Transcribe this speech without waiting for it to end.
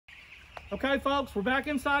Okay folks, we're back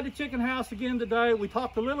inside the chicken house again today. We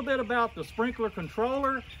talked a little bit about the sprinkler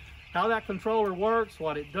controller, how that controller works,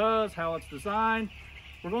 what it does, how it's designed.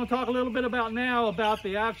 We're going to talk a little bit about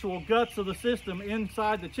the actual guts of the system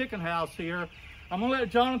inside the chicken house here. I'm going to let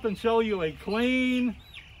Jonathan show you a clean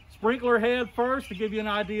sprinkler head first to give you an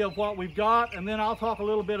idea of what we've got, and then I'll talk a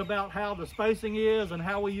little bit about how the spacing is and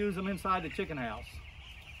how we use them inside the chicken house.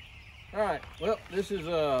 All right, well, this is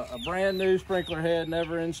a brand new sprinkler head,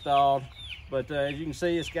 never installed. But as you can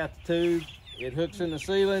see, it's got the tube. It hooks in the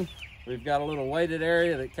ceiling. We've got a little weighted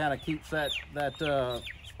area that kind of keeps that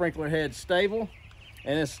sprinkler head stable.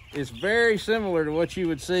 And it's very similar to what you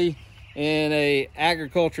would see in a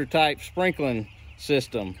agriculture type sprinkling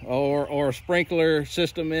system or a sprinkler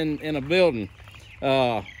system in a building.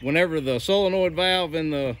 Whenever the solenoid valve in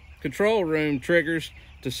the control room triggers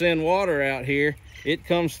to send water out here, it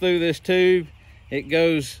comes through this tube. It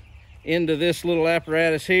goes into this little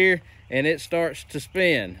apparatus here, and it starts to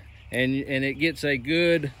spin, and it gets a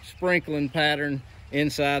good sprinkling pattern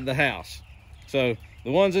inside the house. So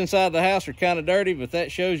the ones inside the house are kind of dirty, but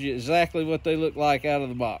that shows you exactly what they look like out of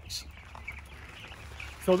the box.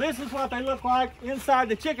 So this is what they look like inside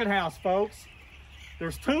the chicken house, folks.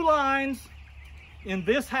 There's two lines in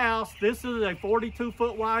this house. This is a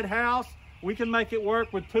 42-foot wide house. We can make it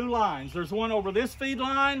work with two lines. There's one over this feed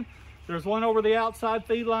line. There's one over the outside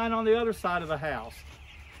feed line on the other side of the house.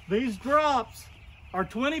 These drops are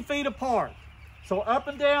 20 feet apart. So up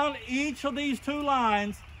and down each of these two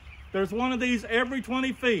lines, there's one of these every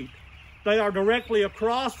 20 feet. They are directly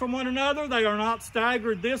across from one another. They are not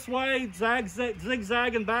staggered this way,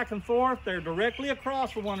 zigzagging back and forth. They're directly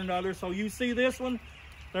across from one another. So you see this one,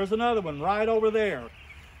 there's another one right over there.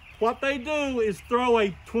 What they do is throw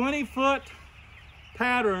a 20-foot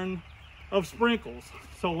pattern of sprinkles.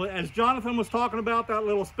 So as Jonathan was talking about that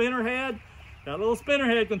little spinner head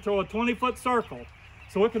can throw a 20-foot circle.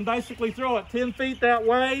 So it can basically throw it 10 feet that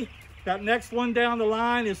way. That next one down the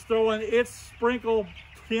line is throwing its sprinkle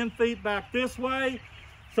 10 feet back this way.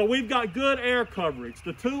 So we've got good air coverage.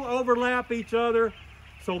 The two overlap each other.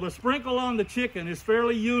 So the sprinkle on the chicken is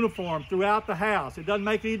fairly uniform throughout the house. It doesn't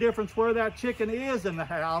make any difference where that chicken is in the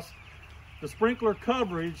house. The sprinkler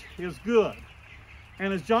coverage is good.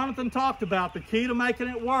 And as Jonathan talked about, the key to making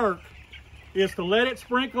it work is to let it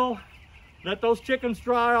sprinkle, let those chickens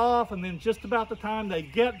dry off, and then just about the time they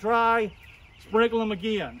get dry, sprinkle them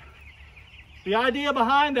again. The idea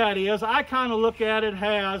behind that is, I kind of look at it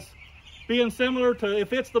as being similar to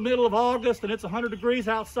if it's the middle of August and it's 100 degrees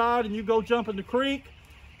outside and you go jump in the creek.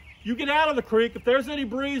 You get out of the creek, if there's any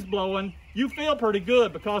breeze blowing, you feel pretty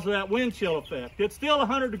good because of that wind chill effect. It's still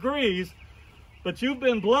 100 degrees, but you've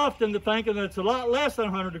been bluffed into thinking that it's a lot less than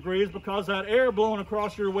 100 degrees because that air blowing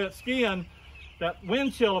across your wet skin, that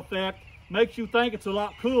wind chill effect, makes you think it's a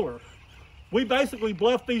lot cooler. We basically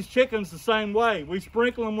bluff these chickens the same way. We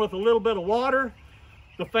sprinkle them with a little bit of water.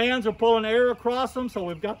 The fans are pulling air across them, so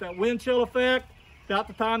we've got that wind chill effect. About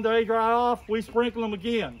the time they dry off, we sprinkle them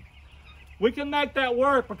again. We can make that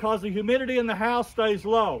work because the humidity in the house stays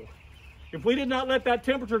low. If we did not let that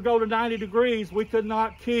temperature go to 90 degrees, we could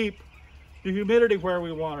not keep the humidity where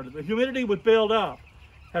we wanted it. The humidity would build up.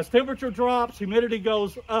 As temperature drops, humidity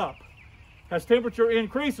goes up. As temperature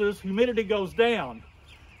increases, humidity goes down.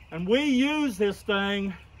 And we use this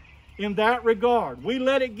thing in that regard. We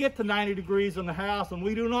let it get to 90 degrees in the house, and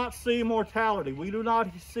we do not see mortality. We do not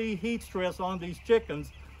see heat stress on these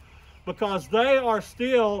chickens because they are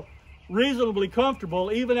still reasonably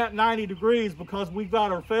comfortable even at 90 degrees because we've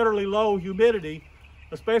got our fairly low humidity,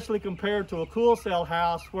 especially compared to a cool cell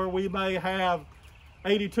house where we may have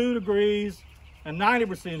 82 degrees and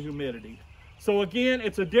 90% humidity. So again,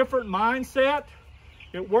 it's a different mindset.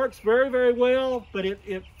 It works very, very well, but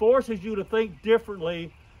it forces you to think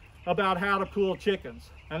differently about how to cool chickens.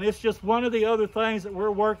 And it's just one of the other things that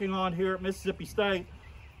we're working on here at Mississippi State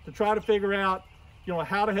to try to figure out,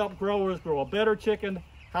 how to help growers grow a better chicken,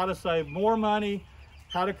 how to save more money,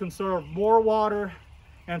 how to conserve more water,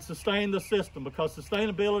 and sustain the system, because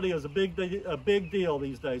sustainability is a big deal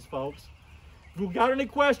these days, folks. If you've got any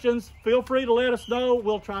questions, feel free to let us know.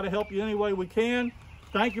 We'll try to help you any way we can.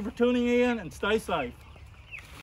 Thank you for tuning in, and stay safe.